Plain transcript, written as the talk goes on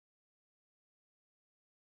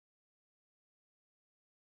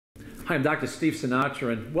Hi, I'm Dr. Steve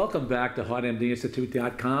Sinatra, and welcome back to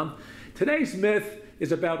HeartMDInstitute.com. Today's myth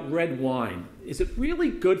is about red wine. Is it really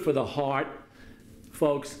good for the heart?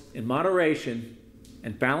 Folks, in moderation,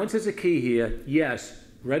 and balance is a key here, yes,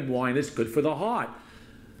 red wine is good for the heart.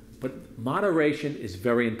 But moderation is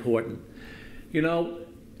very important. You know,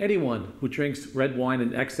 anyone who drinks red wine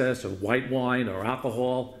in excess or white wine or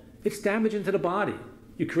alcohol, it's damaging to the body.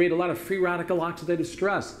 You create a lot of free radical oxidative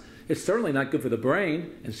stress. It's certainly not good for the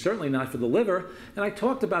brain and certainly not for the liver. And I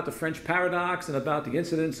talked about the French paradox and about the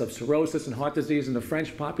incidence of cirrhosis and heart disease in the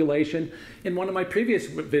French population in one of my previous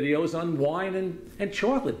videos on wine and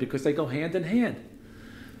chocolate, because they go hand in hand.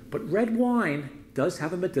 But red wine does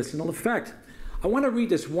have a medicinal effect. I want to read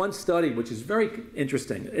this one study, which is very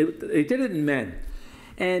interesting. They did it in men.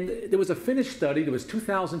 And there was a Finnish study. There was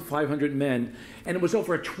 2,500 men, and it was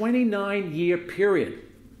over a 29-year period.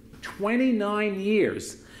 29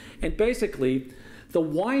 years. And basically, the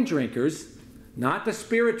wine drinkers, not the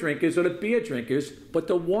spirit drinkers or the beer drinkers, but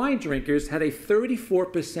the wine drinkers had a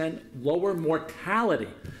 34% lower mortality.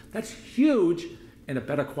 That's huge, and a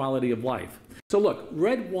better quality of life. So look,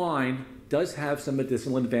 red wine does have some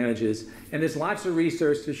medicinal advantages, and there's lots of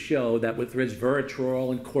research to show that with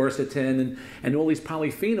resveratrol and quercetin and all these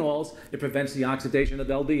polyphenols, it prevents the oxidation of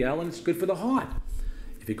LDL, and it's good for the heart.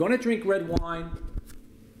 If you're going to drink red wine,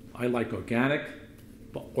 I like organic,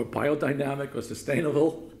 or biodynamic, or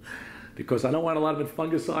sustainable, because I don't want a lot of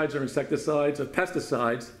fungicides or insecticides or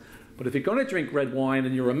pesticides. But if you're going to drink red wine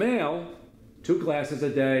and you're a male, 2 glasses a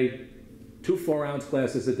day, 2 4-ounce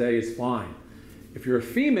glasses a day is fine. If you're a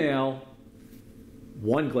female,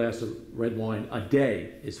 1 glass of red wine a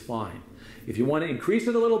day is fine. If you want to increase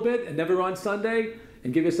it a little bit and never on Sunday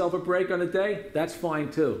and give yourself a break on a day, that's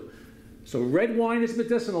fine too. So red wine is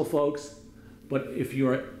medicinal, folks. But if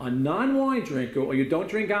you're a non-wine drinker or you don't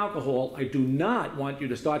drink alcohol, I do not want you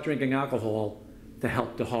to start drinking alcohol to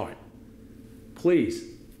help the heart. Please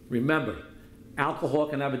remember, alcohol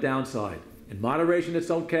can have a downside. In moderation, it's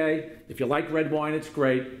okay. If you like red wine, it's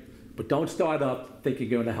great. But don't start up thinking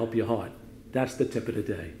you're going to help your heart. That's the tip of the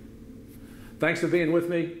day. Thanks for being with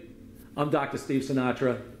me. I'm Dr. Steve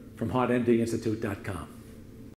Sinatra from HeartMDInstitute.com.